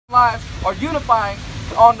lives are unifying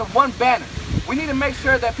on the one banner. We need to make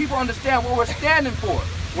sure that people understand what we're standing for.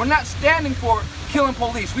 We're not standing for killing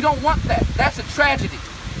police. We don't want that. That's a tragedy.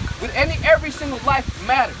 With every single life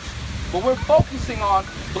matters. But we're focusing on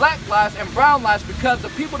black lives and brown lives because the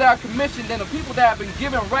people that are commissioned and the people that have been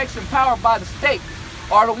given rights and power by the state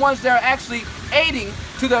are the ones that are actually aiding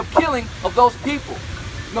to the killing of those people.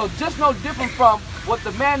 Just no different from what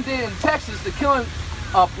the man did in Texas, the killing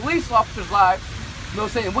police officers' lives,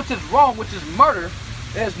 which is wrong, which is murder.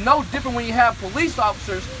 It's no different when you have police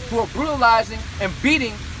officers who are brutalizing and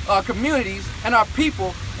beating our communities and our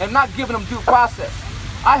people and not giving them due process.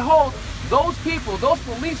 I hold those people, those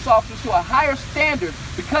police officers, to a higher standard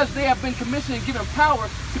because they have been commissioned and given power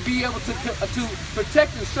to be able to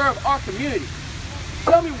protect and serve our community.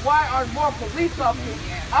 Tell me, why are more police officers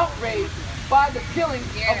outraged by the killing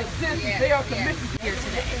of the citizens they are commissioned here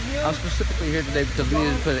today? I'm specifically here today because we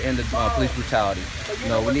need to put an end to police brutality.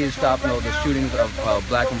 We need to stop the shootings of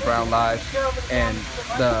black and brown lives, and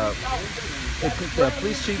the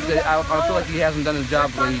police chief. I feel like he hasn't done his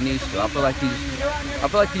job the way he needs to. I feel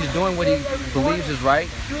like he's doing what he believes is right.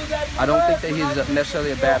 I don't think that he's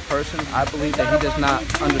necessarily a bad person. I believe that he does not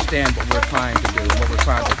understand what we're trying to do, what we're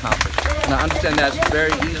trying to accomplish. And I understand that's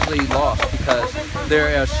very easily lost because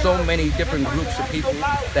there are so many different groups of people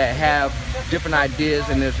that have different ideas,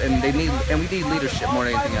 and we need leadership more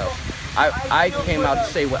than anything else. I came out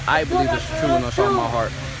to say what I believe is true and what's on my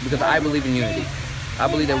heart because I believe in unity. I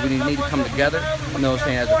believe that we need to come together,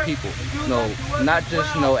 as a people, not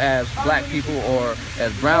just, as black people or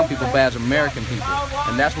as brown people, but as American people.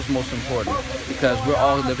 And that's what's most important because we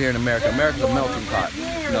all live here in America. America's a melting pot.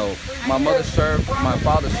 My mother served, my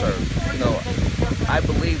father served. I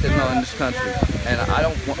believe that, in this country, and I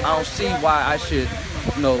don't see why I should,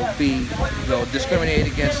 be,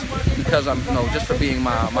 discriminated against because I'm, just for being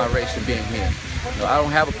my race and being here. I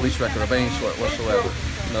don't have a police record of any sort whatsoever.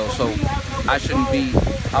 So I shouldn't be,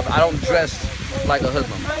 I don't dress like a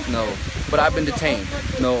hoodlum, but I've been detained,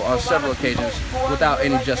 on several occasions without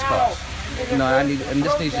any just cause. And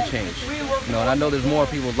this needs to change. And I know there's more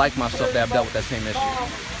people like myself that have dealt with that same issue.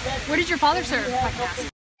 Where did your father serve, if I can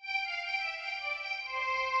ask?